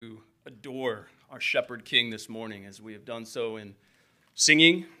adore our Shepherd King this morning as we have done so in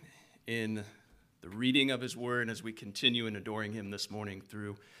singing, in the reading of his word, and as we continue in adoring him this morning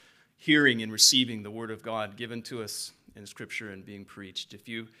through hearing and receiving the word of God given to us in Scripture and being preached. If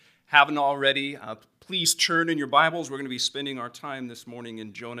you haven't already, please turn in your Bibles. We're going to be spending our time this morning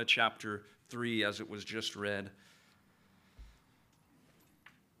in Jonah chapter 3 as it was just read.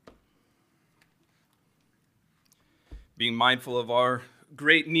 Being mindful of our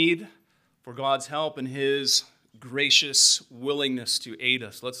great need for God's help and his gracious willingness to aid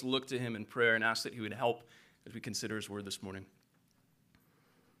us. Let's look to him in prayer and ask that he would help as we consider his word this morning.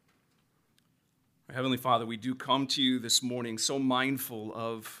 Our Heavenly Father, we do come to you this morning so mindful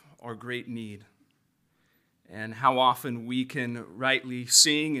of our great need and how often we can rightly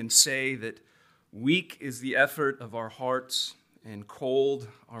sing and say that weak is the effort of our hearts and cold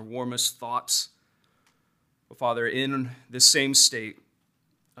our warmest thoughts. But Father, in this same state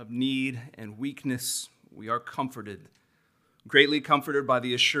of need and weakness, we are comforted, greatly comforted by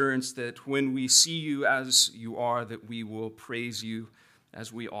the assurance that when we see you as you are, that we will praise you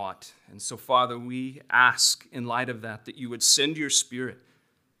as we ought. And so, Father, we ask in light of that, that you would send your Spirit,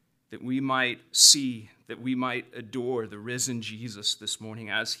 that we might see, that we might adore the risen Jesus this morning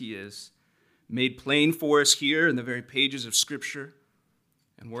as he is, made plain for us here in the very pages of Scripture.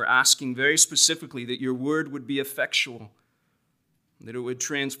 And we're asking very specifically that your word would be effectual, that it would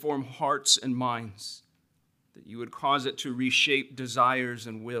transform hearts and minds, that you would cause it to reshape desires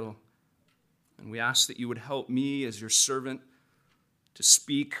and will. And we ask that you would help me as your servant to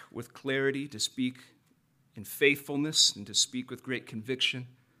speak with clarity, to speak in faithfulness, and to speak with great conviction.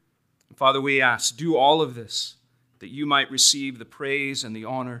 And Father, we ask, do all of this, that you might receive the praise and the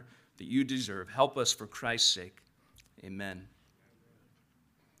honor that you deserve. Help us for Christ's sake. Amen.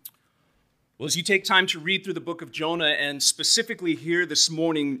 Well, as you take time to read through the book of Jonah, and specifically here this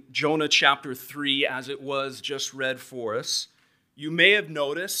morning, Jonah chapter 3, as it was just read for us, you may have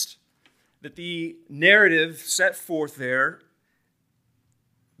noticed that the narrative set forth there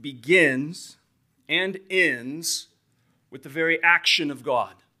begins and ends with the very action of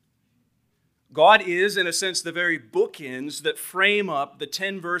God. God is, in a sense, the very bookends that frame up the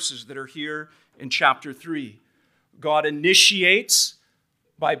 10 verses that are here in chapter 3. God initiates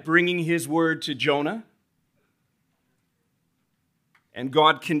by bringing his word to Jonah. And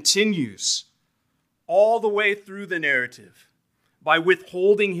God continues all the way through the narrative by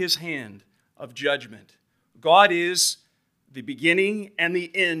withholding his hand of judgment. God is the beginning and the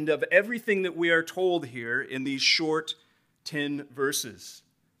end of everything that we are told here in these short 10 verses.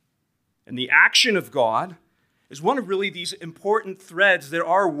 And the action of God is one of really these important threads that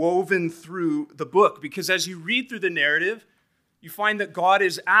are woven through the book, because as you read through the narrative, you find that God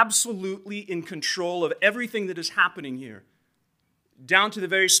is absolutely in control of everything that is happening here, down to the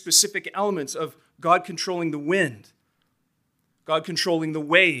very specific elements of God controlling the wind, God controlling the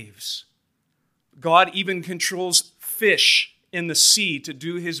waves. God even controls fish in the sea to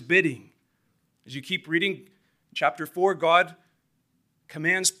do his bidding. As you keep reading chapter 4, God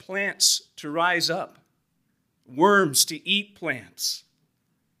commands plants to rise up, worms to eat plants.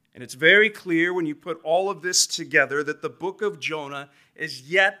 And it's very clear when you put all of this together that the book of Jonah is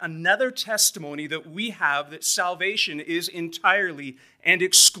yet another testimony that we have that salvation is entirely and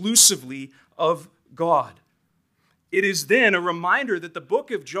exclusively of God. It is then a reminder that the book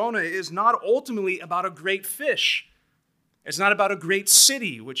of Jonah is not ultimately about a great fish. It's not about a great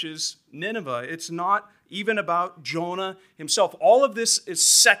city, which is Nineveh. It's not even about Jonah himself. All of this is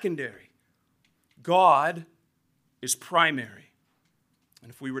secondary. God is primary. And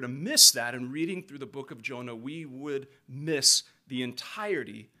if we were to miss that in reading through the book of Jonah, we would miss the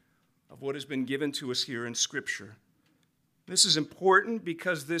entirety of what has been given to us here in Scripture. This is important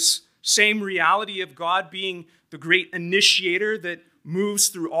because this same reality of God being the great initiator that moves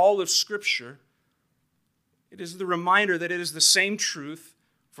through all of Scripture, it is the reminder that it is the same truth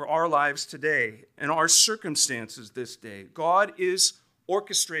for our lives today and our circumstances this day. God is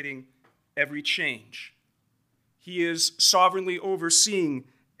orchestrating every change. He is sovereignly overseeing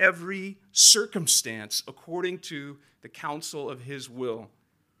every circumstance according to the counsel of his will.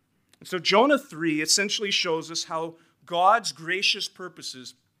 And so Jonah 3 essentially shows us how God's gracious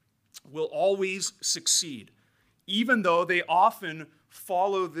purposes will always succeed, even though they often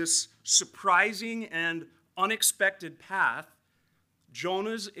follow this surprising and unexpected path.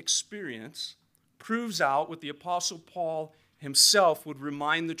 Jonah's experience proves out what the Apostle Paul himself would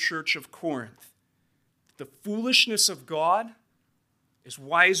remind the church of Corinth. The foolishness of God is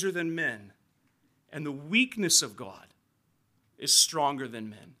wiser than men, and the weakness of God is stronger than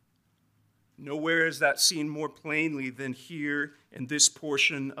men. Nowhere is that seen more plainly than here in this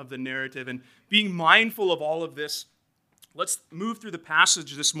portion of the narrative. And being mindful of all of this, let's move through the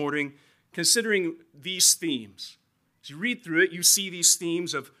passage this morning considering these themes. As you read through it, you see these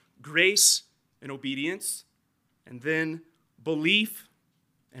themes of grace and obedience, and then belief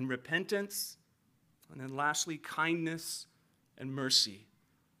and repentance, and then lastly, kindness and mercy.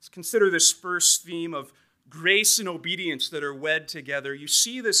 Let's consider this first theme of grace and obedience that are wed together. You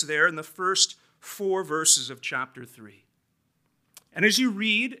see this there in the first 4 verses of chapter 3. And as you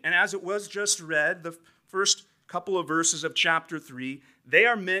read, and as it was just read, the first couple of verses of chapter 3, they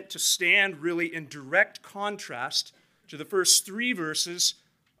are meant to stand really in direct contrast to the first 3 verses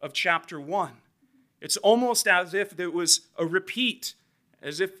of chapter 1. It's almost as if there was a repeat,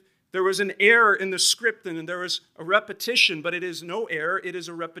 as if there was an error in the script and there was a repetition, but it is no error, it is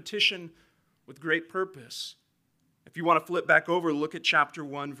a repetition with great purpose. If you want to flip back over, look at chapter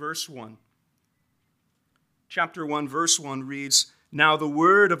 1, verse 1. Chapter 1, verse 1 reads, "Now the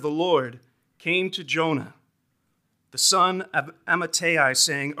word of the Lord came to Jonah, the son of Amittai,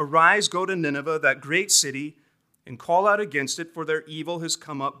 saying, 'Arise, go to Nineveh, that great city, and call out against it, for their evil has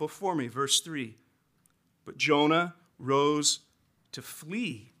come up before me.'" Verse 3, "But Jonah rose to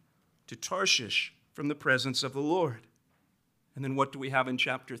flee to Tarshish from the presence of the Lord." And then what do we have in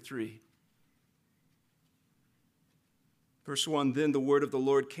chapter 3? Verse 1, "Then the word of the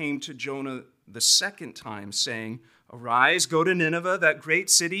Lord came to Jonah the second time, saying, 'Arise, go to Nineveh, that great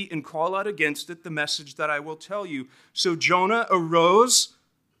city, and call out against it the message that I will tell you.' So Jonah arose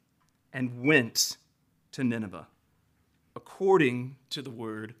and went to Nineveh, according to the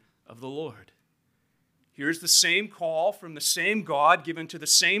word of the Lord." Here's the same call from the same God given to the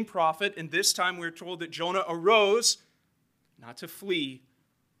same prophet, and this time we're told that Jonah arose, not to flee,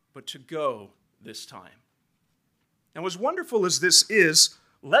 but to go this time. Now, as wonderful as this is,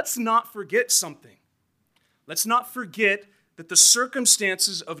 let's not forget something. Let's not forget that the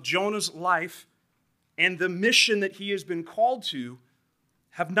circumstances of Jonah's life and the mission that he has been called to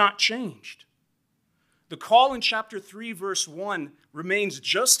have not changed. The call in chapter 3, verse 1 remains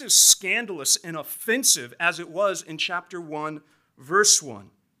just as scandalous and offensive as it was in chapter 1, verse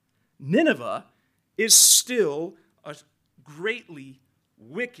 1. Nineveh is still a greatly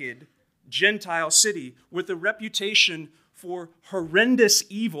wicked Gentile city with a reputation for horrendous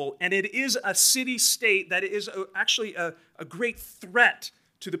evil, and it is a city-state that is actually a great threat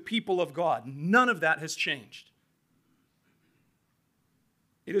to the people of God. None of that has changed.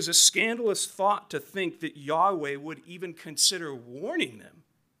 It is a scandalous thought to think that Yahweh would even consider warning them,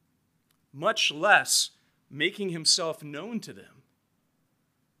 much less making himself known to them.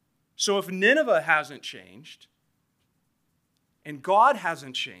 So if Nineveh hasn't changed, and God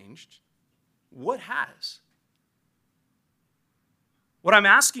hasn't changed, what has? What I'm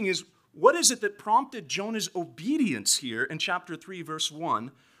asking is, what is it that prompted Jonah's obedience here in chapter 3, verse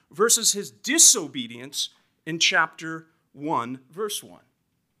 1, versus his disobedience in chapter 1, verse 1?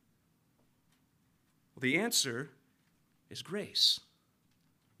 Well, the answer is grace.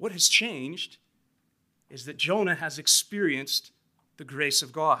 What has changed is that Jonah has experienced the grace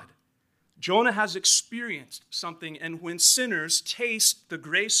of God. Jonah has experienced something, and when sinners taste the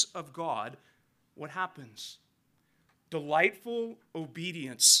grace of God, what happens? Delightful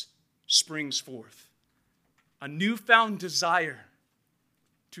obedience springs forth. A newfound desire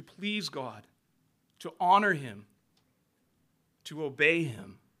to please God, to honor him, to obey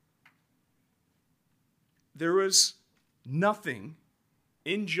him. There was nothing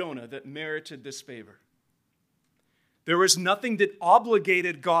in Jonah that merited this favor. There was nothing that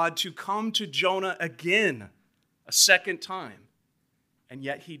obligated God to come to Jonah again a second time, and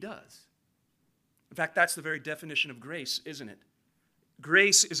yet he does. In fact, that's the very definition of grace, isn't it?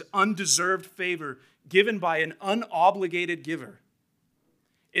 Grace is undeserved favor given by an unobligated giver.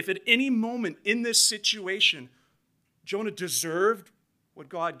 If at any moment in this situation Jonah deserved what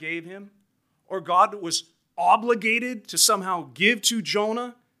God gave him, or God was obligated to somehow give to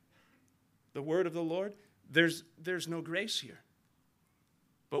Jonah the word of the Lord, there's no grace here.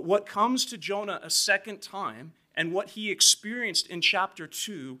 But what comes to Jonah a second time, and what he experienced in chapter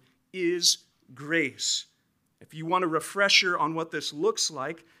 2, is grace. If you want a refresher on what this looks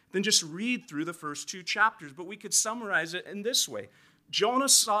like, then just read through the first 2 chapters. But we could summarize it in this way. Jonah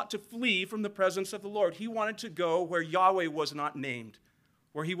sought to flee from the presence of the Lord. He wanted to go where Yahweh was not named,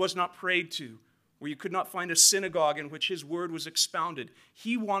 where he was not prayed to, where you could not find a synagogue in which his word was expounded.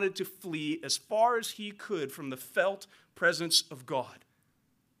 He wanted to flee as far as he could from the felt presence of God.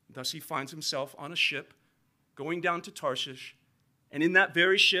 Thus he finds himself on a ship going down to Tarshish, and in that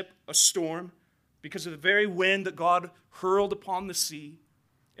very ship, a storm, because of the very wind that God hurled upon the sea.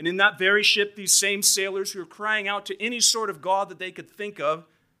 And in that very ship, these same sailors who are crying out to any sort of God that they could think of,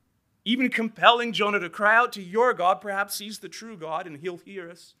 even compelling Jonah to cry out to your God, perhaps he's the true God and he'll hear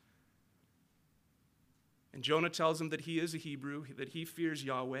us. And Jonah tells them that he is a Hebrew, that he fears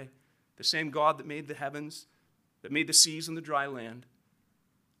Yahweh, the same God that made the heavens, that made the seas and the dry land.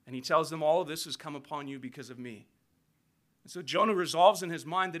 And he tells them all of this has come upon you because of me. And so Jonah resolves in his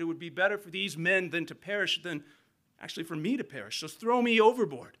mind that it would be better for these men than to perish than actually for me to perish. So throw me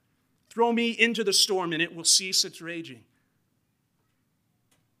overboard. Throw me into the storm and it will cease its raging.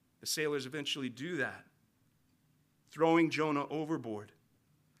 The sailors eventually do that, throwing Jonah overboard.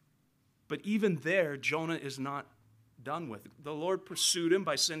 But even there, Jonah is not done with. The Lord pursued him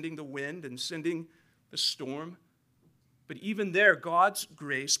by sending the wind and sending the storm. But even there, God's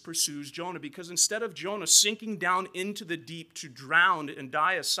grace pursues Jonah, because instead of Jonah sinking down into the deep to drown and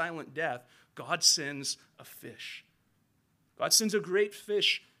die a silent death, God sends a fish. God sends a great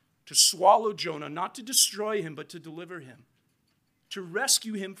fish to swallow Jonah, not to destroy him, but to deliver him, to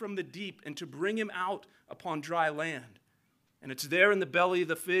rescue him from the deep and to bring him out upon dry land. And it's there in the belly of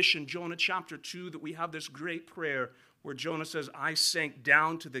the fish in Jonah chapter 2 that we have this great prayer where Jonah says, I sank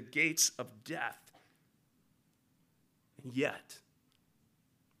down to the gates of death. And yet,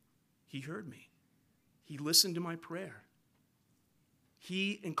 he heard me. He listened to my prayer.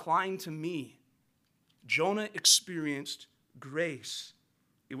 He inclined to me. Jonah experienced grace.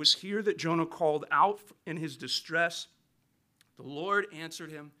 It was here that Jonah called out in his distress. The Lord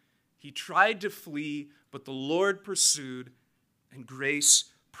answered him. He tried to flee, but the Lord pursued, and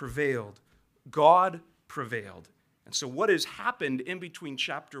grace prevailed. God prevailed. And so what has happened in between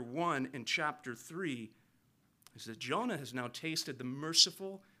chapter 1 and chapter 3 is that Jonah has now tasted the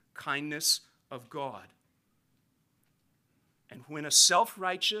merciful kindness of God. And when a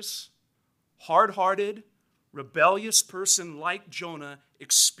self-righteous, hard-hearted, rebellious person like Jonah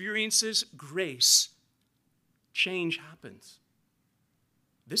experiences grace, change happens.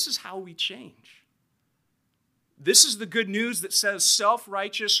 This is how we change. This is the good news that says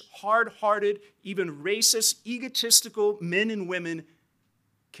self-righteous, hard-hearted, even racist, egotistical men and women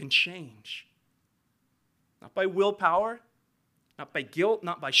can change. Not by willpower, not by guilt,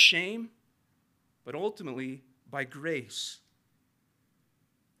 not by shame, but ultimately by grace.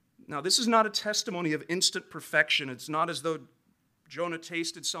 Now, this is not a testimony of instant perfection. It's not as though Jonah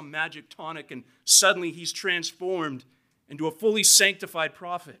tasted some magic tonic and suddenly he's transformed into a fully sanctified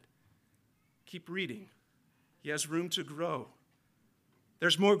prophet. Keep reading. He has room to grow.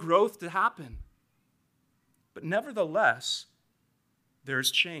 There's more growth to happen. But nevertheless,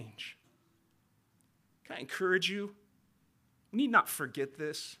 there's change. Can I encourage you? You need not forget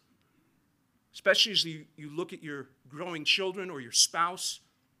this, especially as you look at your growing children or your spouse,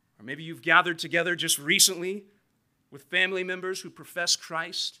 or maybe you've gathered together just recently with family members who profess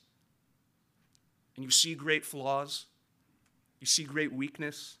Christ, and you see great flaws, you see great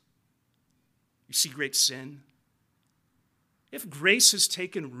weakness, you see great sin. If grace has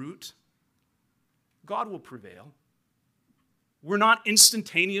taken root, God will prevail. We're not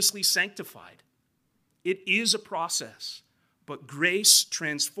instantaneously sanctified. It is a process, but grace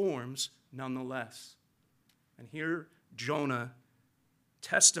transforms nonetheless. And here Jonah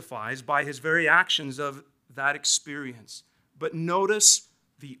testifies by his very actions of that experience. But notice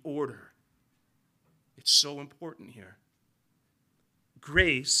the order. It's so important here.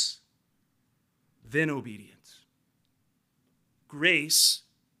 Grace, then obedience. Grace,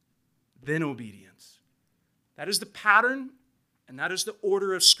 then obedience. That is the pattern, and that is the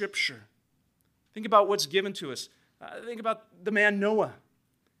order of Scripture. Think about what's given to us. Think about the man Noah.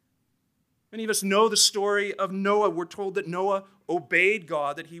 Many of us know the story of Noah. We're told that Noah obeyed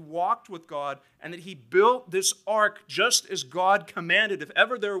God, that he walked with God, and that he built this ark just as God commanded. If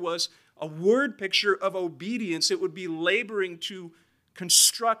ever there was a word picture of obedience, it would be laboring to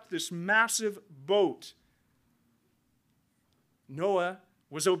construct this massive boat. Noah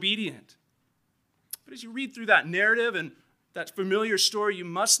was obedient. But as you read through that narrative and that familiar story, you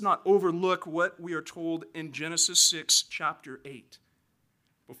must not overlook what we are told in Genesis 6, chapter 8.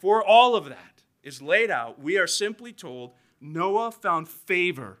 Before all of that is laid out, we are simply told Noah found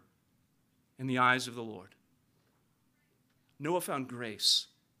favor in the eyes of the Lord. Noah found grace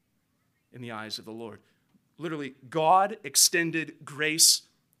in the eyes of the Lord. Literally, God extended grace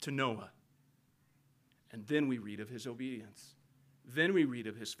to Noah. And then we read of his obedience. Then we read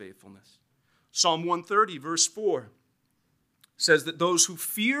of his faithfulness. Psalm 130, verse 4, says that those who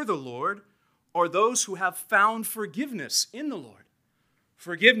fear the Lord are those who have found forgiveness in the Lord.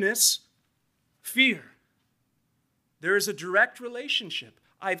 Forgiveness, fear. There is a direct relationship.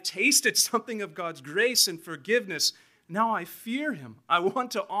 I've tasted something of God's grace and forgiveness. Now I fear him. I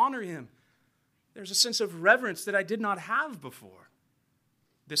want to honor him. There's a sense of reverence that I did not have before.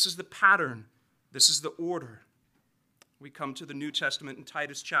 This is the pattern. This is the order. We come to the New Testament in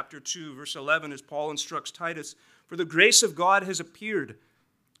Titus chapter 2, verse 11, as Paul instructs Titus, "For the grace of God has appeared,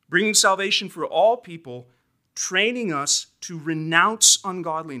 bringing salvation for all people, training us to renounce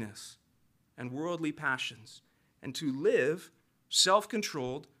ungodliness and worldly passions, and to live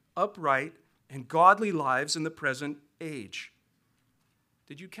self-controlled, upright, and godly lives in the present age."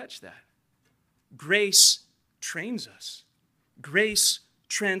 Did you catch that? Grace trains us. Grace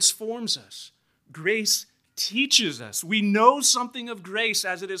transforms us. Grace teaches us. We know something of grace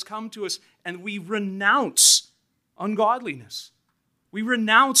as it has come to us, and we renounce ungodliness. We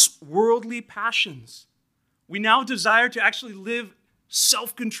renounce worldly passions. We now desire to actually live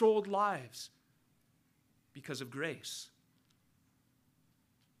self-controlled lives because of grace.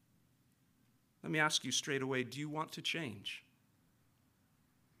 Let me ask you straight away, do you want to change?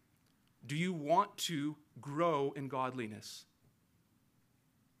 Do you want to grow in godliness?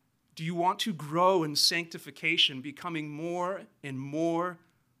 Do you want to grow in sanctification, becoming more and more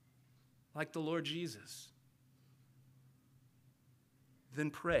like the Lord Jesus? Then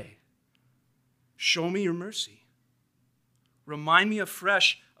pray. Show me your mercy. Remind me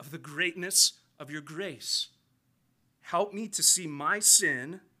afresh of the greatness of your grace. Help me to see my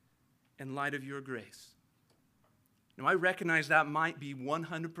sin in light of your grace. Now, I recognize that might be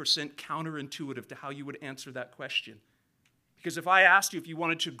 100% counterintuitive to how you would answer that question. Because if I asked you if you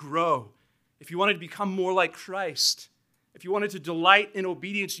wanted to grow, if you wanted to become more like Christ, if you wanted to delight in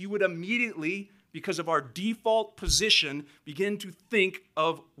obedience, you would immediately, because of our default position, begin to think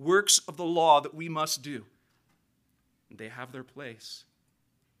of works of the law that we must do. And they have their place.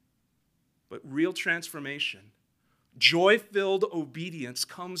 But real transformation, joy-filled obedience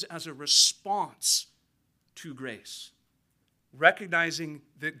comes as a response to grace, recognizing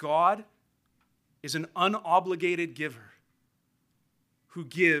that God is an unobligated giver who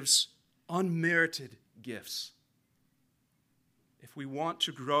gives unmerited gifts. If we want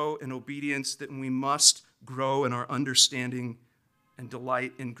to grow in obedience, then we must grow in our understanding and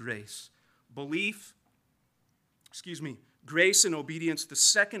delight in grace. Grace and obedience. The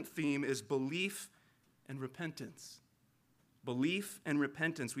second theme is belief and repentance. Belief and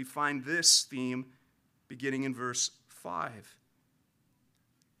repentance. We find this theme beginning in verse 5.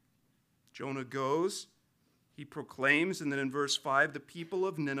 Jonah goes, he proclaims, and then in verse 5, the people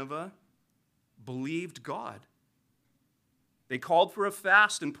of Nineveh believed God. They called for a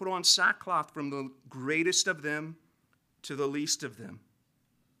fast and put on sackcloth from the greatest of them to the least of them.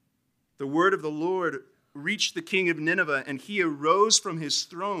 The word of the Lord reached the king of Nineveh, and he arose from his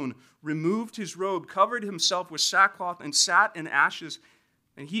throne, removed his robe, covered himself with sackcloth, and sat in ashes.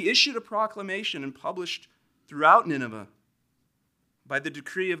 And he issued a proclamation and published throughout Nineveh, by the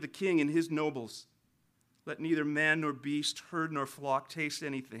decree of the king and his nobles, let neither man nor beast, herd nor flock taste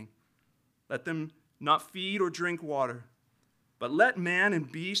anything. Let them not feed or drink water, but let man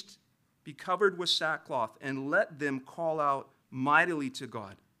and beast be covered with sackcloth, and let them call out mightily to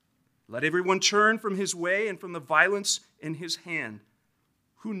God. Let everyone turn from his way and from the violence in his hand.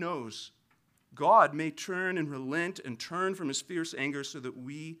 Who knows? God may turn and relent and turn from his fierce anger so that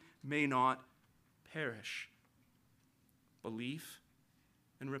we may not perish. Belief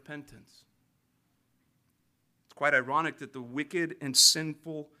and repentance. It's quite ironic that the wicked and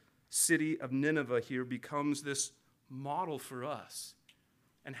sinful city of Nineveh here becomes this model for us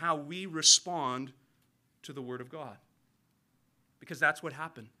and how we respond to the word of God. Because that's what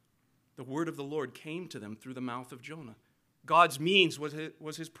happened. The word of the Lord came to them through the mouth of Jonah. God's means was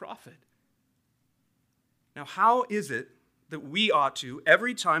his prophet. Now, how is it that we ought to,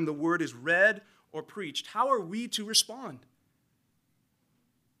 every time the word is read or preached, how are we to respond?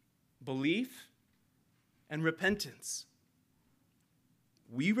 Belief and repentance.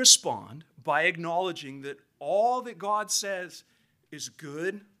 We respond by acknowledging that all that God says is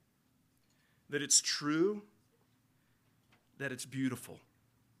good, that it's true, that it's beautiful.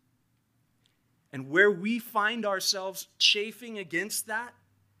 And where we find ourselves chafing against that,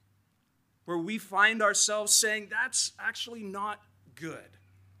 where we find ourselves saying, that's actually not good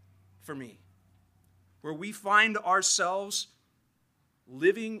for me, where we find ourselves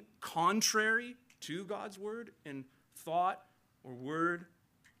living contrary to God's word in thought or word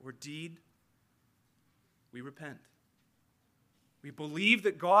or deed, we repent. We believe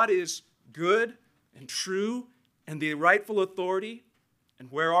that God is good and true and the rightful authority,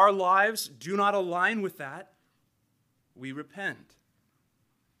 and where our lives do not align with that, we repent.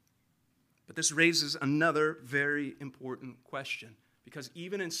 But this raises another very important question, because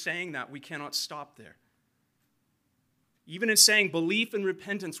even in saying that, we cannot stop there. Even in saying belief and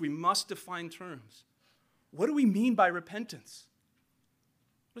repentance, we must define terms. What do we mean by repentance?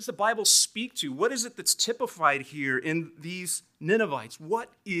 What does the Bible speak to? What is it that's typified here in these Ninevites?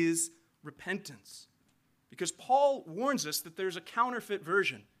 What is repentance? Because Paul warns us that there's a counterfeit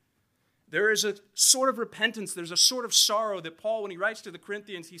version. There is a sort of repentance, there's a sort of sorrow that Paul, when he writes to the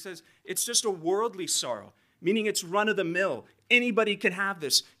Corinthians, he says it's just a worldly sorrow, meaning it's run-of-the-mill. Anybody can have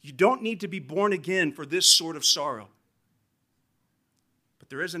this. You don't need to be born again for this sort of sorrow. But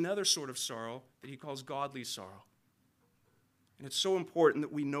there is another sort of sorrow that he calls godly sorrow. And it's so important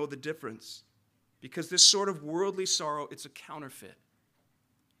that we know the difference, because this sort of worldly sorrow, it's a counterfeit.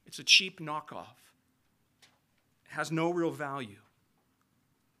 It's a cheap knockoff. It has no real value.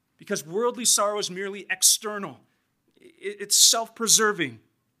 Because worldly sorrow is merely external. It's self-preserving.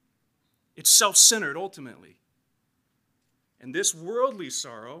 It's self-centered, ultimately. And this worldly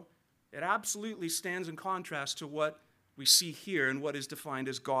sorrow, it absolutely stands in contrast to what we see here and what is defined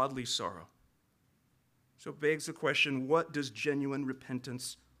as godly sorrow. So it begs the question, what does genuine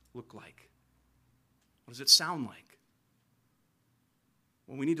repentance look like? What does it sound like?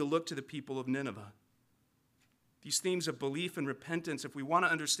 Well, we need to look to the people of Nineveh. These themes of belief and repentance, if we want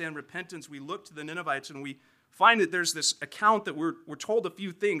to understand repentance, we look to the Ninevites and we find that there's this account that we're told a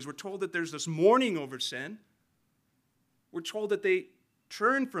few things. We're told that there's this mourning over sin. We're told that they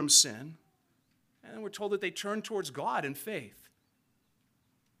turn from sin. And we're told that they turn towards God in faith.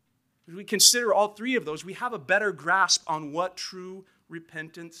 As we consider all three of those, we have a better grasp on what true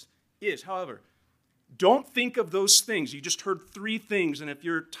repentance is. However, don't think of those things. You just heard three things, and if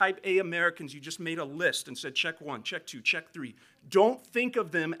you're type A Americans, you just made a list and said, check 1, check 2, check 3. Don't think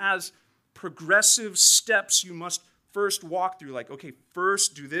of them as progressive steps you must first walk through. Like, okay,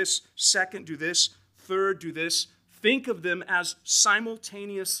 first do this, second do this, third do this. Think of them as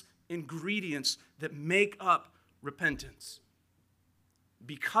simultaneous ingredients that make up repentance.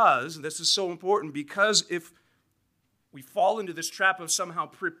 Because, this is so important, because if we fall into this trap of somehow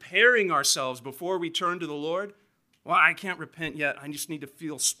preparing ourselves before we turn to the Lord, well, I can't repent yet. I just need to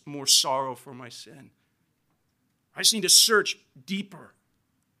feel more sorrow for my sin. I just need to search deeper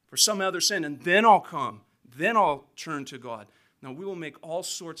for some other sin, and then I'll come. Then I'll turn to God. Now, we will make all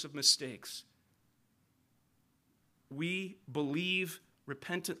sorts of mistakes. We believe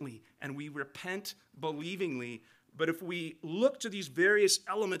repentantly, and we repent believingly. But if we look to these various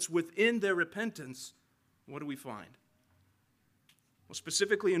elements within their repentance, what do we find? Well,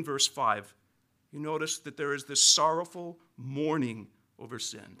 specifically in verse 5, you notice that there is this sorrowful mourning over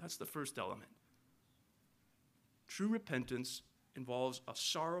sin. That's the first element. True repentance involves a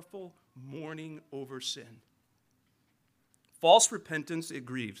sorrowful mourning over sin. False repentance, it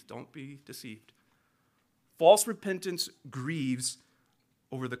grieves. Don't be deceived. False repentance grieves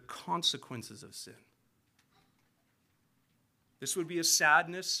over the consequences of sin. This would be a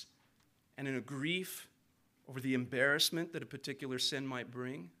sadness and a grief over the embarrassment that a particular sin might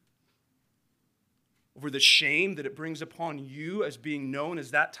bring, over the shame that it brings upon you as being known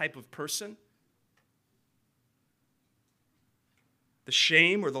as that type of person, the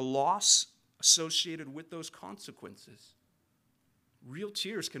shame or the loss associated with those consequences. Real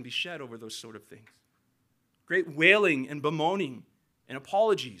tears can be shed over those sort of things. Great wailing and bemoaning and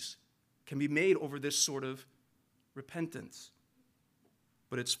apologies can be made over this sort of repentance.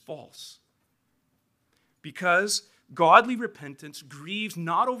 But it's false. Because godly repentance grieves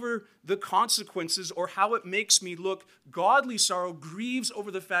not over the consequences or how it makes me look. Godly sorrow grieves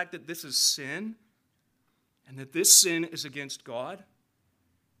over the fact that this is sin and that this sin is against God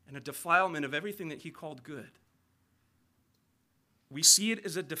and a defilement of everything that he called good. We see it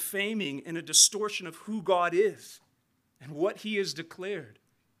as a defaming and a distortion of who God is and what he has declared.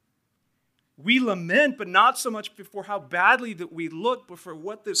 We lament, but not so much for how badly that we look, but for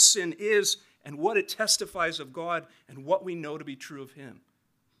what this sin is and what it testifies of God and what we know to be true of him.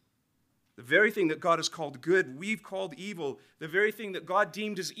 The very thing that God has called good, we've called evil. The very thing that God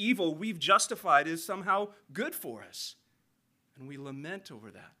deemed as evil, we've justified as somehow good for us. And we lament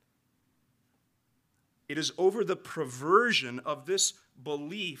over that. It is over the perversion of this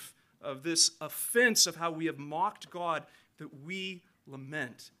belief, of this offense of how we have mocked God, that we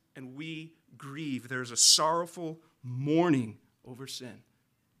lament and we grieve. There's a sorrowful mourning over sin.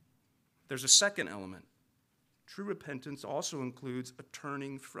 There's a second element. True repentance also includes a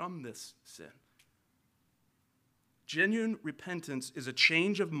turning from this sin. Genuine repentance is a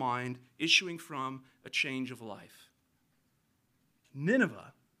change of mind issuing from a change of life.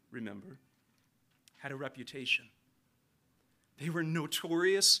 Nineveh, remember, had a reputation. They were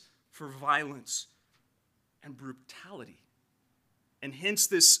notorious for violence and brutality. And hence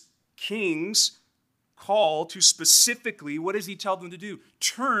this king's call to specifically, what does he tell them to do?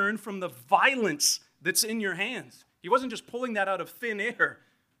 Turn from the violence that's in your hands. He wasn't just pulling that out of thin air.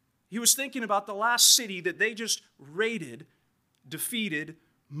 He was thinking about the last city that they just raided, defeated,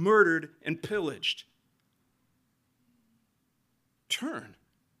 murdered, and pillaged. Turn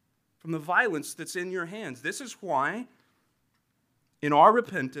from the violence that's in your hands. This is why, in our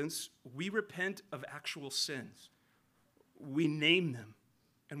repentance, we repent of actual sins. We name them,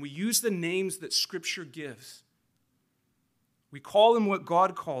 and we use the names that Scripture gives. We call them what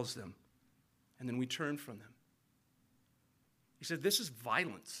God calls them, and then we turn from them. He said, this is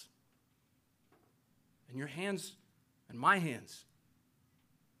violence. And your hands and my hands,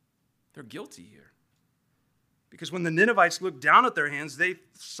 they're guilty here. Because when the Ninevites looked down at their hands, they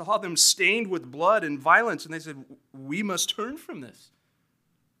saw them stained with blood and violence, and they said, we must turn from this.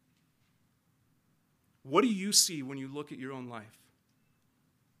 What do you see when you look at your own life?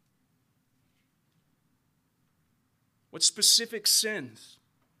 What specific sins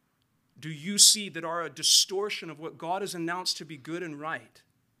do you see that are a distortion of what God has announced to be good and right?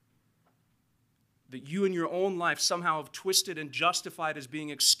 That you in your own life somehow have twisted and justified as being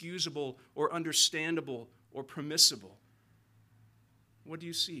excusable or understandable or permissible? What do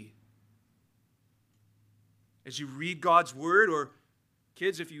you see? As you read God's word, or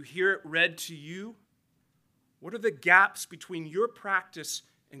kids, if you hear it read to you, what are the gaps between your practice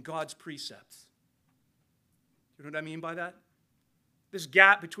and God's precepts? You know what I mean by that? This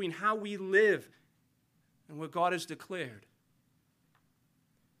gap between how we live and what God has declared.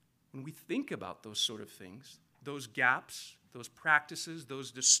 When we think about those sort of things, those gaps, those practices,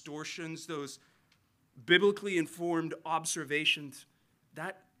 those distortions, those biblically informed observations,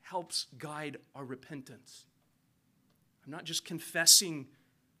 that helps guide our repentance. I'm not just confessing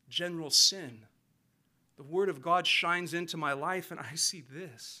general sin. The Word of God shines into my life, and I see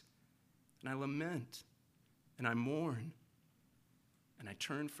this, and I lament, and I mourn, and I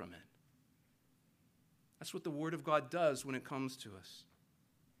turn from it. That's what the Word of God does when it comes to us.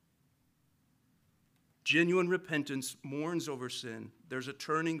 Genuine repentance mourns over sin. There's a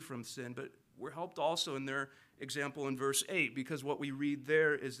turning from sin, but we're helped also in their example in verse 8, because what we read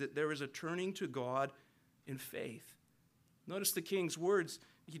there is that there is a turning to God in faith. Notice the king's words.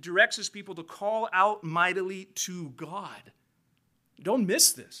 He directs his people to call out mightily to God. Don't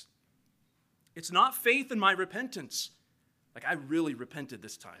miss this. It's not faith in my repentance. Like, I really repented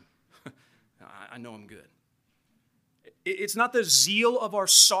this time. I know I'm good. It's not the zeal of our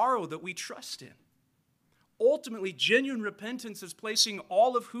sorrow that we trust in. Ultimately, genuine repentance is placing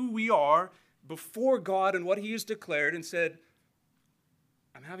all of who we are before God and what He has declared and said,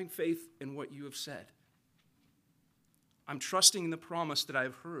 I'm having faith in what you have said. I'm trusting in the promise that I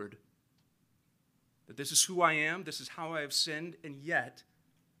have heard, that this is who I am, this is how I have sinned, and yet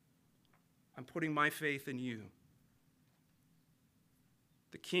I'm putting my faith in you.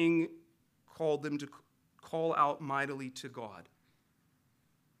 The king called them to call out mightily to God.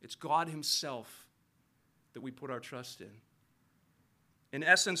 It's God Himself that we put our trust in. In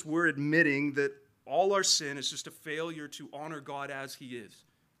essence, we're admitting that all our sin is just a failure to honor God as He is,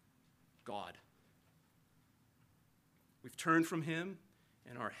 God. We've turned from Him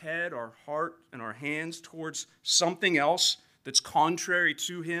and our head, our heart, and our hands towards something else that's contrary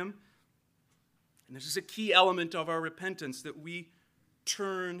to Him. And this is a key element of our repentance, that we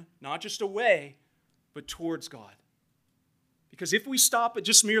turn not just away, but towards God. Because if we stop at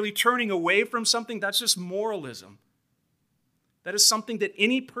just merely turning away from something, that's just moralism. That is something that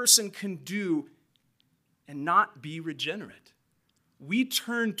any person can do and not be regenerate. We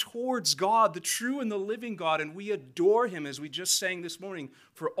turn towards God, the true and the living God, and we adore Him, as we just sang this morning,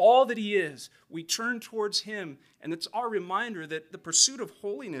 for all that He is. We turn towards Him, and it's our reminder that the pursuit of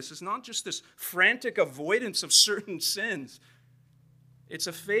holiness is not just this frantic avoidance of certain sins. It's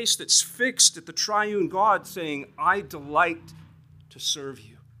a face that's fixed at the triune God, saying, I delight to serve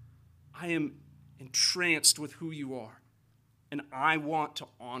you. I am entranced with who you are, and I want to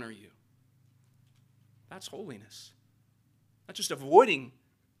honor you. That's holiness. Not just avoiding,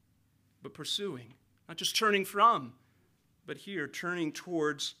 but pursuing. Not just turning from, but here, turning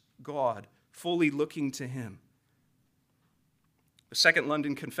towards God, fully looking to Him. The Second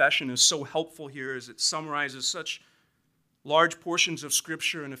London Confession is so helpful here as it summarizes such large portions of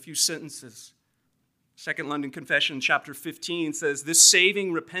Scripture in a few sentences. Second London Confession, chapter 15, says, this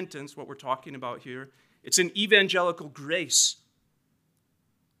saving repentance, what we're talking about here, it's an evangelical grace.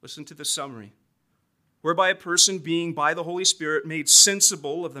 Listen to the summary. Whereby a person being by the Holy Spirit made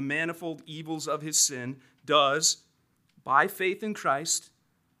sensible of the manifold evils of his sin, does, by faith in Christ,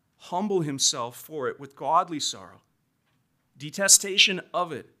 humble himself for it with godly sorrow, detestation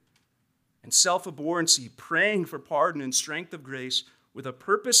of it, and self-abhorrency, praying for pardon and strength of grace, with a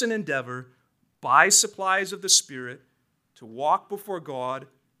purpose and endeavor, by supplies of the Spirit, to walk before God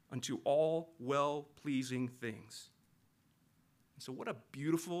unto all well-pleasing things. And so what a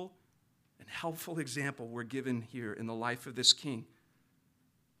beautiful and helpful example we're given here in the life of this king.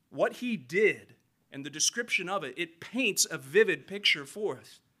 What he did and the description of it, it paints a vivid picture for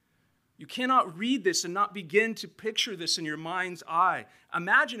us. You cannot read this and not begin to picture this in your mind's eye.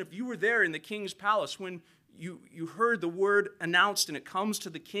 Imagine if you were there in the king's palace when you heard the word announced and it comes to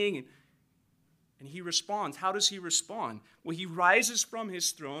the king and he responds. How does he respond? Well, he rises from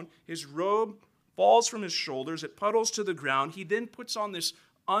his throne, his robe falls from his shoulders, it puddles to the ground. He then puts on this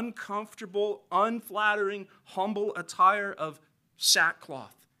uncomfortable, unflattering, humble attire of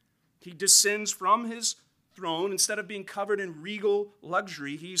sackcloth. He descends from his throne. Instead of being covered in regal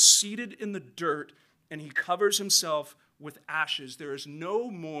luxury, he's seated in the dirt and he covers himself with ashes. There is no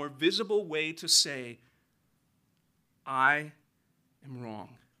more visible way to say, I am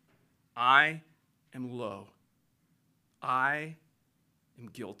wrong. I am low. I am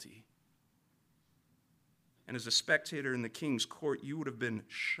guilty. And as a spectator in the king's court, you would have been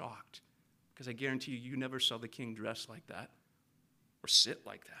shocked, because I guarantee you never saw the king dress like that, or sit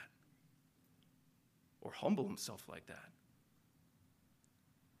like that, or humble himself like that.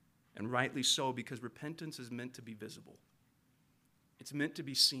 And rightly so, because repentance is meant to be visible. It's meant to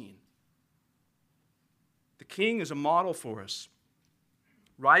be seen. The king is a model for us.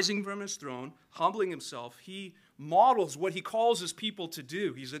 Rising from his throne, humbling himself, he models what he calls his people to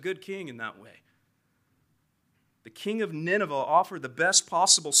do. He's a good king in that way. The king of Nineveh offered the best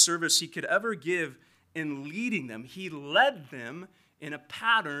possible service he could ever give in leading them. He led them in a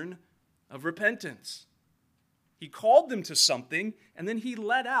pattern of repentance. He called them to something, and then he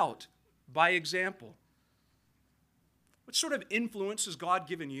led out by example. What sort of influence has God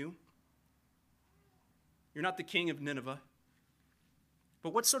given you? You're not the king of Nineveh.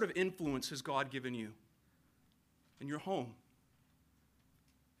 But what sort of influence has God given you? In your home?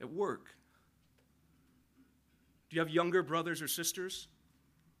 At work? Do you have younger brothers or sisters?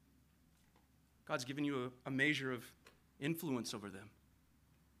 God's given you a measure of influence over them.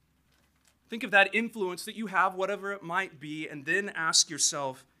 Think of that influence that you have, whatever it might be, and then ask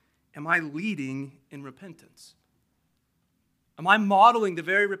yourself, am I leading in repentance? Am I modeling the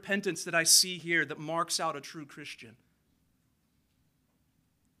very repentance that I see here that marks out a true Christian?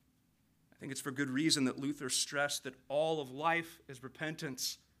 I think it's for good reason that Luther stressed that all of life is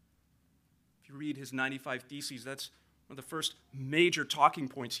repentance. If you read his 95 Theses, that's one of the first major talking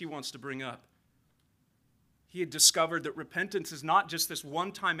points he wants to bring up. He had discovered that repentance is not just this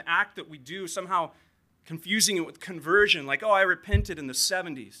one-time act that we do, somehow confusing it with conversion, like, oh, I repented in the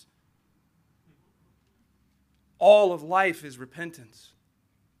 70s. All of life is repentance.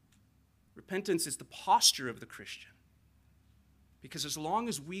 Repentance is the posture of the Christian. Because as long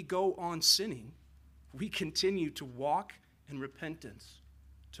as we go on sinning, we continue to walk in repentance,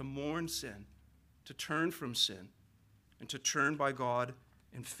 to mourn sin, to turn from sin, and to turn by God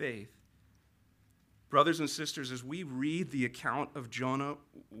in faith. Brothers and sisters, as we read the account of Jonah,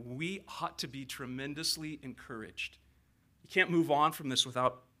 we ought to be tremendously encouraged. You can't move on from this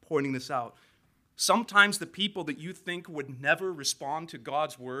without pointing this out. Sometimes the people that you think would never respond to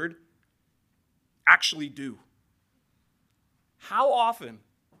God's word actually do. How often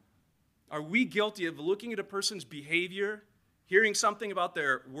are we guilty of looking at a person's behavior, hearing something about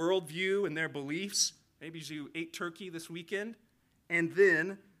their worldview and their beliefs, maybe you ate turkey this weekend, and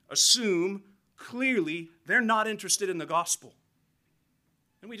then assume clearly they're not interested in the gospel?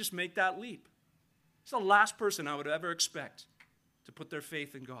 And we just make that leap. It's the last person I would ever expect to put their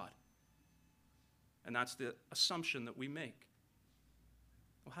faith in God. And that's the assumption that we make.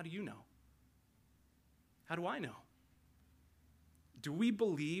 Well, how do you know? How do I know? Do we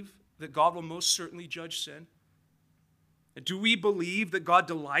believe that God will most certainly judge sin? Do we believe that God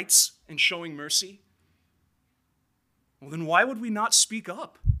delights in showing mercy? Well, then why would we not speak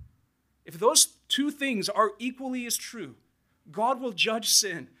up? If those two things are equally as true, God will judge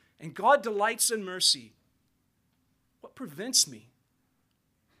sin and God delights in mercy, what prevents me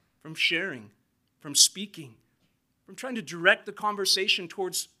from sharing, from speaking, from trying to direct the conversation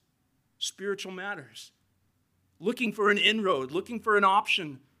towards spiritual matters? Looking for an inroad, looking for an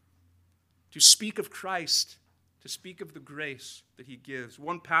option to speak of Christ, to speak of the grace that he gives.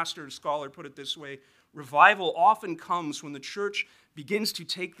 One pastor and scholar put it this way: revival often comes when the church begins to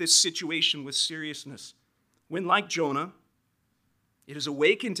take this situation with seriousness. When, like Jonah, it is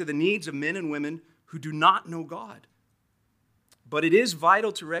awakened to the needs of men and women who do not know God. But it is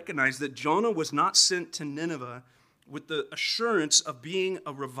vital to recognize that Jonah was not sent to Nineveh with the assurance of being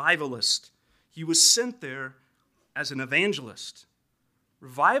a revivalist. He was sent there as an evangelist.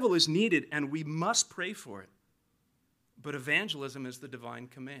 Revival is needed, and we must pray for it. But evangelism is the divine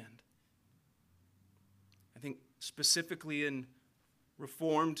command. I think specifically in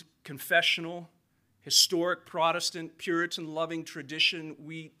Reformed, confessional, historic Protestant, Puritan-loving tradition,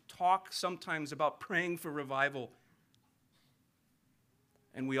 we talk sometimes about praying for revival.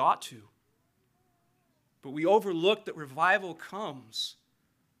 And we ought to. But we overlook that revival comes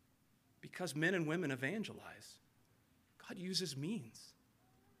because men and women evangelize. God uses means.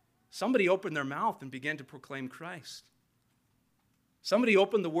 Somebody opened their mouth and began to proclaim Christ. Somebody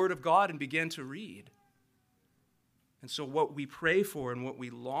opened the Word of God and began to read. And so what we pray for and what we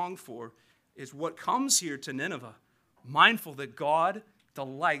long for is what comes here to Nineveh, mindful that God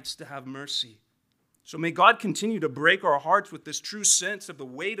delights to have mercy. So may God continue to break our hearts with this true sense of the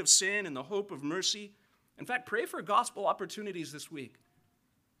weight of sin and the hope of mercy. In fact, pray for gospel opportunities this week.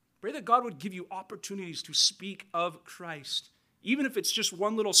 Pray that God would give you opportunities to speak of Christ, even if it's just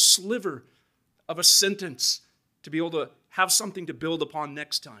one little sliver of a sentence to be able to have something to build upon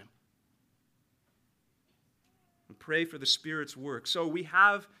next time. And pray for the Spirit's work. So we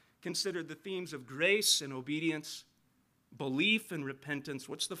have considered the themes of grace and obedience, belief and repentance.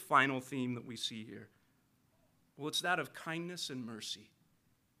 What's the final theme that we see here? Well, it's that of kindness and mercy.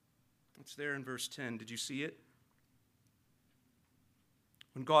 It's there in verse 10. Did you see it?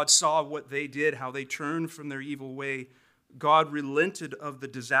 When God saw what they did, how they turned from their evil way, God relented of the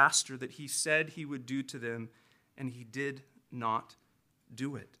disaster that he said he would do to them, and he did not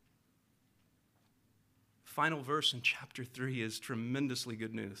do it. Final verse in chapter 3 is tremendously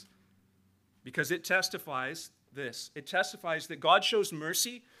good news because it testifies this. It testifies that God shows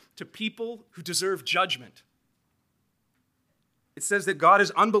mercy to people who deserve judgment. It says that God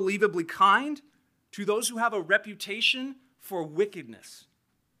is unbelievably kind to those who have a reputation for wickedness.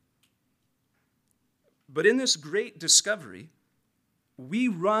 But in this great discovery, we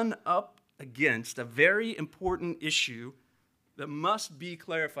run up against a very important issue that must be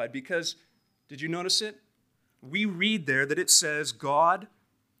clarified because, did you notice it? We read there that it says God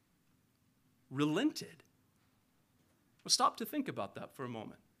relented. Well, stop to think about that for a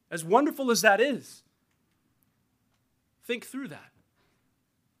moment. As wonderful as that is, think through that.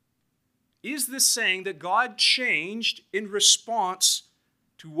 Is this saying that God changed in response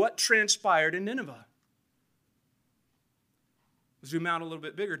to what transpired in Nineveh? Zoom out a little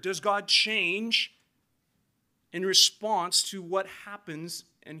bit bigger. Does God change in response to what happens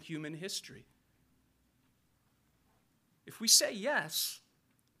in human history? If we say yes,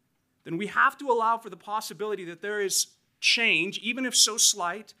 then we have to allow for the possibility that there is change, even if so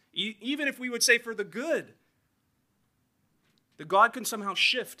slight, even if we would say for the good, that God can somehow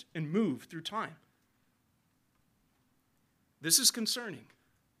shift and move through time. This is concerning,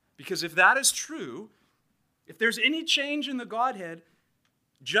 because if that is true, if there's any change in the Godhead,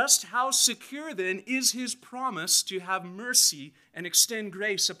 just how secure then is his promise to have mercy and extend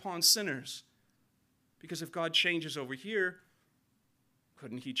grace upon sinners? Because if God changes over here,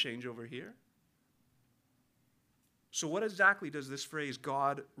 couldn't he change over here? So what exactly does this phrase,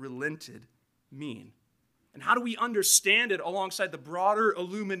 God relented, mean? And how do we understand it alongside the broader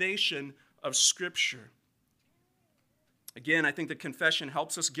illumination of Scripture? Again, I think the confession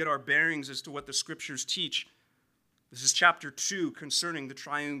helps us get our bearings as to what the Scriptures teach. This is chapter 2 concerning the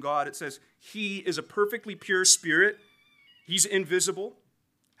triune God. It says, he is a perfectly pure spirit. He's invisible,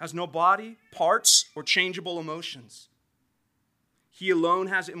 has no body, parts, or changeable emotions. He alone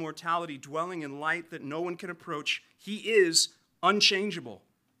has immortality, dwelling in light that no one can approach. He is unchangeable,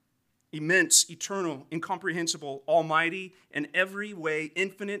 immense, eternal, incomprehensible, almighty, in every way,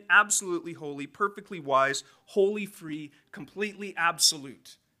 infinite, absolutely holy, perfectly wise, wholly free, completely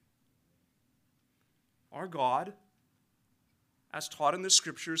absolute. Our God, as taught in the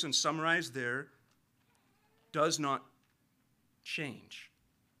Scriptures and summarized there, does not change.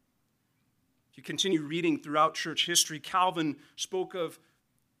 If you continue reading throughout church history, Calvin spoke of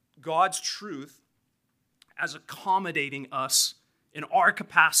God's truth as accommodating us in our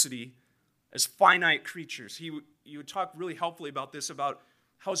capacity as finite creatures. He would talk really helpfully about this, about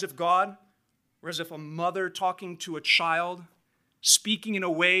how as if God were as if a mother talking to a child, speaking in a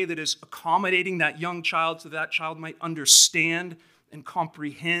way that is accommodating that young child so that child might understand and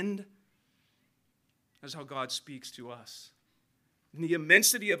comprehend. That's how God speaks to us. In the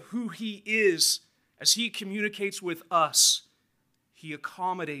immensity of who he is, as he communicates with us, he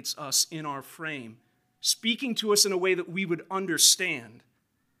accommodates us in our frame, speaking to us in a way that we would understand.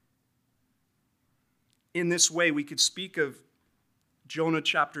 In this way, we could speak of Jonah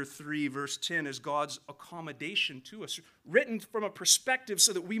chapter 3, verse 10 is God's accommodation to us, written from a perspective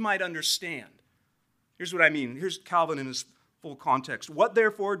so that we might understand. Here's what I mean. Here's Calvin in his full context. What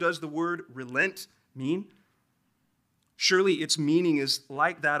therefore does the word relent mean? Surely its meaning is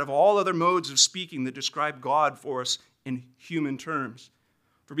like that of all other modes of speaking that describe God for us in human terms.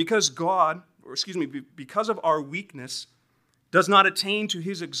 For because of our weakness does not attain to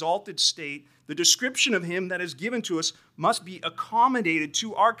his exalted state, the description of him that is given to us must be accommodated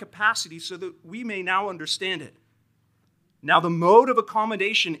to our capacity so that we may now understand it. Now the mode of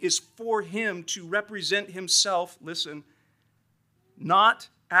accommodation is for him to represent himself, listen, not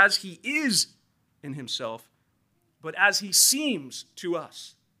as he is in himself, but as he seems to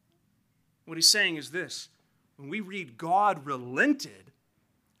us. What he's saying is this: when we read God relented,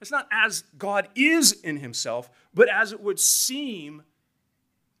 it's not as God is in himself, but as it would seem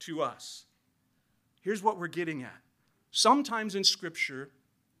to us. Here's what we're getting at. Sometimes in Scripture,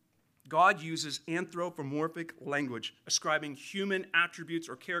 God uses anthropomorphic language, ascribing human attributes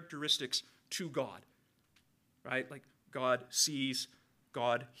or characteristics to God. Right? Like God sees,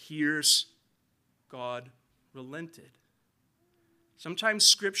 God hears, God relented. Sometimes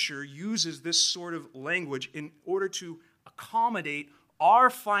Scripture uses this sort of language in order to accommodate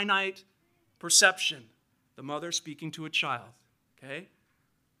our finite perception. The mother speaking to a child, okay?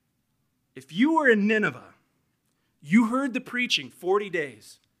 If you were in Nineveh, you heard the preaching 40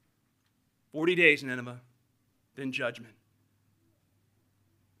 days. 40 days, Nineveh, then judgment.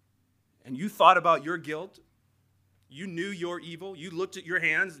 And you thought about your guilt. You knew your evil. You looked at your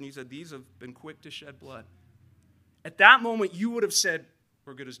hands and you said, these have been quick to shed blood. At that moment, you would have said,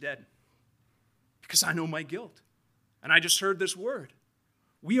 we're good as dead. Because I know my guilt. And I just heard this word.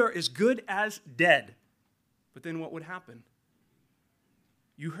 We are as good as dead. But then what would happen?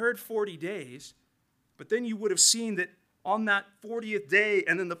 You heard 40 days, but then you would have seen that on that 40th day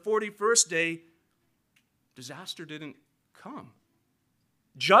and then the 41st day, disaster didn't come.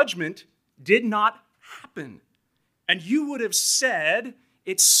 Judgment did not happen. And you would have said,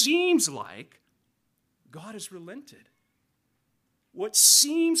 it seems like God has relented. What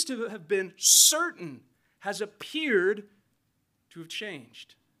seems to have been certain has appeared to have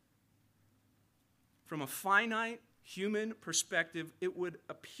changed. From a finite human perspective, it would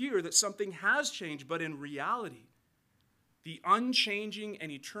appear that something has changed, but in reality, the unchanging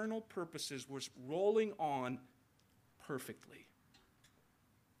and eternal purposes was rolling on perfectly.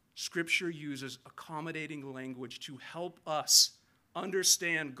 Scripture uses accommodating language to help us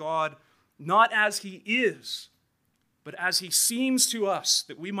understand God not as he is, but as he seems to us,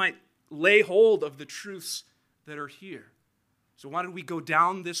 that we might lay hold of the truths that are here. So why don't we go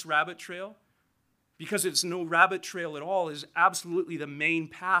down this rabbit trail? Because it's no rabbit trail at all, is absolutely the main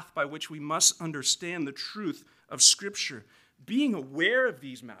path by which we must understand the truth of Scripture. Being aware of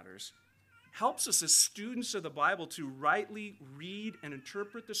these matters helps us as students of the Bible to rightly read and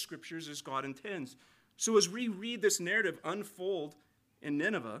interpret the Scriptures as God intends. So as we read this narrative unfold in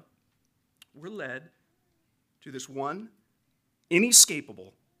Nineveh, we're led to this one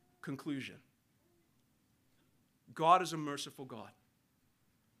inescapable conclusion. God is a merciful God.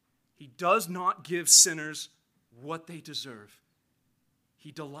 He does not give sinners what they deserve.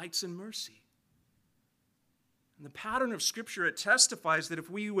 He delights in mercy. And the pattern of Scripture, it testifies that if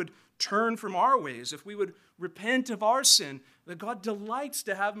we would turn from our ways, if we would repent of our sin, that God delights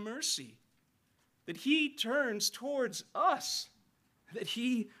to have mercy. That he turns towards us. That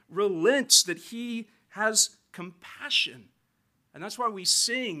he relents, that he has compassion. And that's why we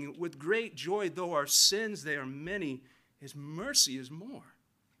sing with great joy, though our sins, they are many, his mercy is more.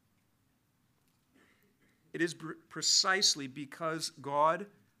 It is precisely because God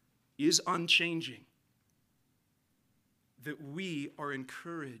is unchanging that we are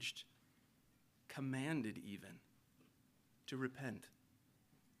encouraged, commanded even, to repent.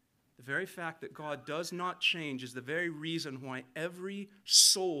 The very fact that God does not change is the very reason why every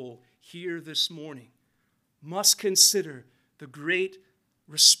soul here this morning must consider the great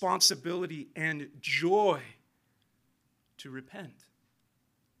responsibility and joy to repent.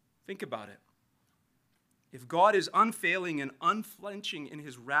 Think about it. If God is unfailing and unflinching in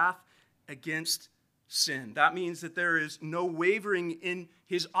his wrath against sin, that means that there is no wavering in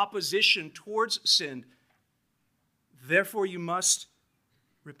his opposition towards sin. Therefore, you must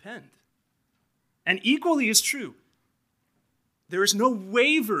repent. And equally is true, there is no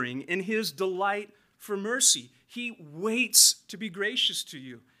wavering in his delight for mercy. He waits to be gracious to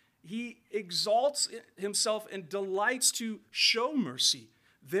you. He exalts himself and delights to show mercy.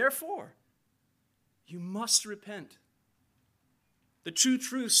 Therefore, you must repent. The two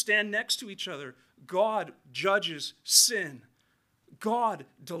truths stand next to each other. God judges sin. God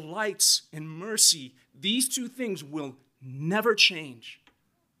delights in mercy. These two things will never change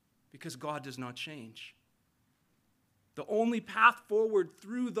because God does not change. The only path forward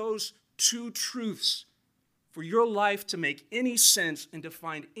through those two truths for your life to make any sense and to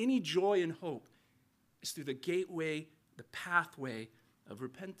find any joy and hope is through the gateway, the pathway of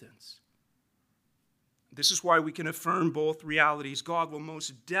repentance. This is why we can affirm both realities. God will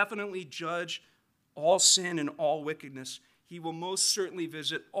most definitely judge all sin and all wickedness. He will most certainly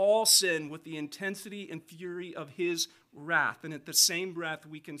visit all sin with the intensity and fury of his wrath. And at the same breath,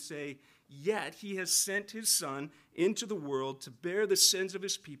 we can say, yet he has sent his Son into the world to bear the sins of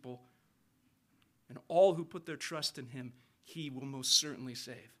his people, and all who put their trust in him, he will most certainly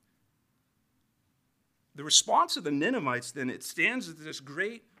save. The response of the Ninevites, then, it stands as this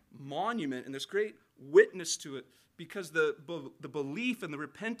great monument and this great witness to it, because the belief and the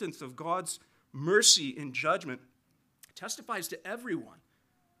repentance of God's mercy and judgment testifies to everyone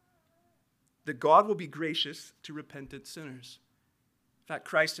that God will be gracious to repentant sinners. In fact,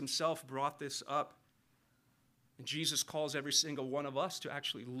 Christ himself brought this up, and Jesus calls every single one of us to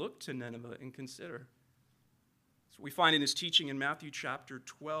actually look to Nineveh and consider. So we find in his teaching in Matthew chapter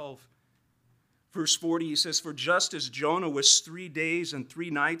 12, verse 40, he says, "For just as Jonah was 3 days and 3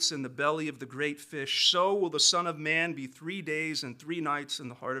 nights in the belly of the great fish, so will the Son of Man be 3 days and 3 nights in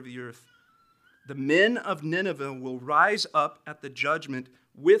the heart of the earth. The men of Nineveh will rise up at the judgment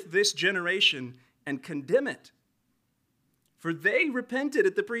with this generation and condemn it. For they repented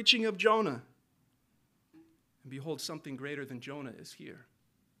at the preaching of Jonah. And behold, something greater than Jonah is here."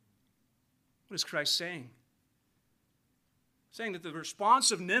 What is Christ saying? Saying that the response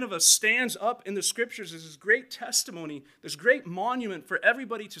of Nineveh stands up in the scriptures as this great testimony, this great monument for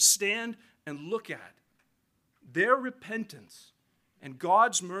everybody to stand and look at. Their repentance and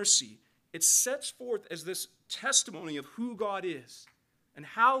God's mercy, it sets forth as this testimony of who God is and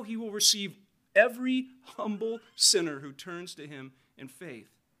how he will receive every humble sinner who turns to him in faith.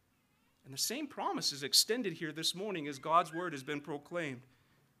 And the same promise is extended here this morning as God's word has been proclaimed.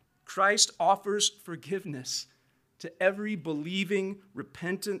 Christ offers forgiveness to every believing,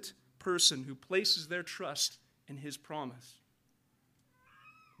 repentant person who places their trust in his promise.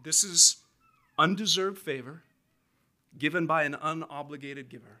 This is undeserved favor given by an unobligated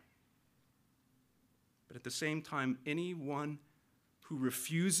giver. But at the same time, anyone who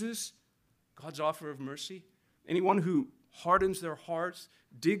refuses God's offer of mercy, anyone who hardens their hearts,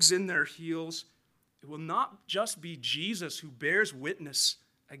 digs in their heels, it will not just be Jesus who bears witness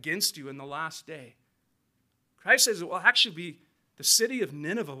against you in the last day. Christ says it will actually be the city of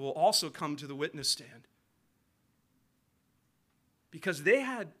Nineveh will also come to the witness stand. Because they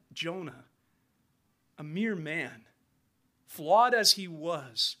had Jonah, a mere man, flawed as he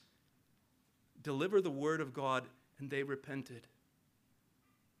was, deliver the word of God, and they repented.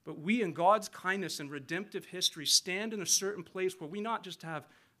 But we, in God's kindness and redemptive history, stand in a certain place where we not just have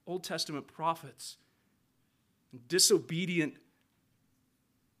Old Testament prophets and disobedient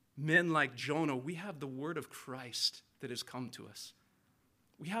men like Jonah, we have the word of Christ that has come to us.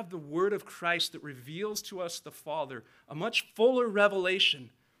 We have the word of Christ that reveals to us the Father, a much fuller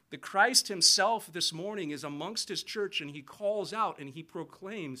revelation that Christ himself this morning is amongst his church, and he calls out and he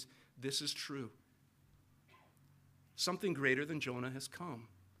proclaims, this is true. Something greater than Jonah has come.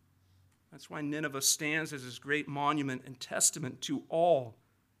 That's why Nineveh stands as this great monument and testament to all.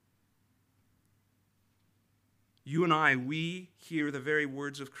 You and I, we hear the very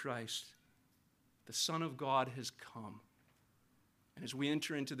words of Christ. The Son of God has come. And as we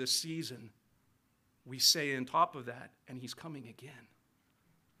enter into this season, we say on top of that, and he's coming again.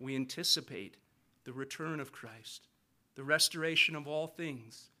 We anticipate the return of Christ, the restoration of all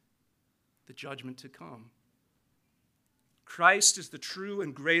things, the judgment to come. Christ is the true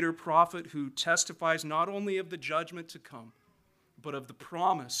and greater prophet who testifies not only of the judgment to come, but of the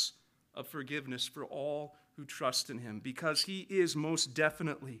promise of forgiveness for all who trust in him, because he is most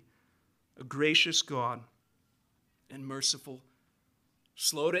definitely a gracious God and merciful,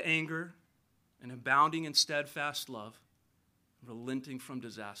 slow to anger and abounding in steadfast love, relenting from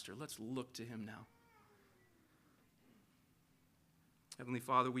disaster. Let's look to him now. Heavenly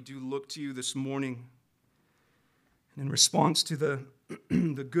Father, we do look to you this morning. And in response to the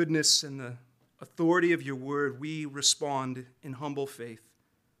goodness and the authority of your word, we respond in humble faith.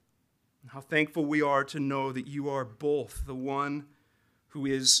 And how thankful we are to know that you are both the one who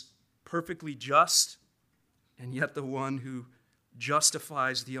is perfectly just and yet the one who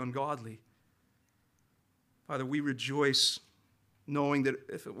justifies the ungodly. Father, we rejoice knowing that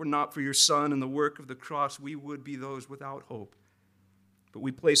if it were not for your Son and the work of the cross, we would be those without hope. But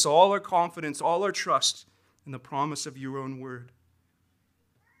we place all our confidence, all our trust in the promise of your own word.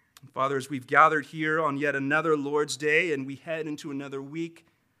 Father, as we've gathered here on yet another Lord's Day and we head into another week,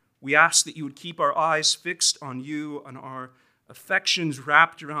 we ask that you would keep our eyes fixed on you and our affections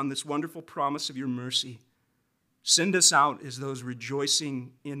wrapped around this wonderful promise of your mercy. Send us out as those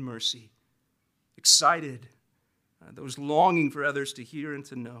rejoicing in mercy, excited, those longing for others to hear and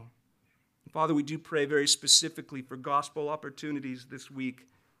to know. And Father, we do pray very specifically for gospel opportunities this week,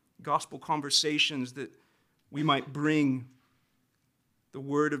 gospel conversations that we might bring the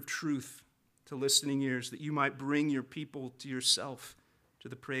word of truth to listening ears, that you might bring your people to yourself, to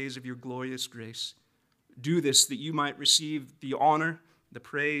the praise of your glorious grace. Do this that you might receive the honor, the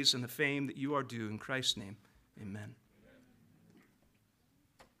praise, and the fame that you are due. In Christ's name, amen.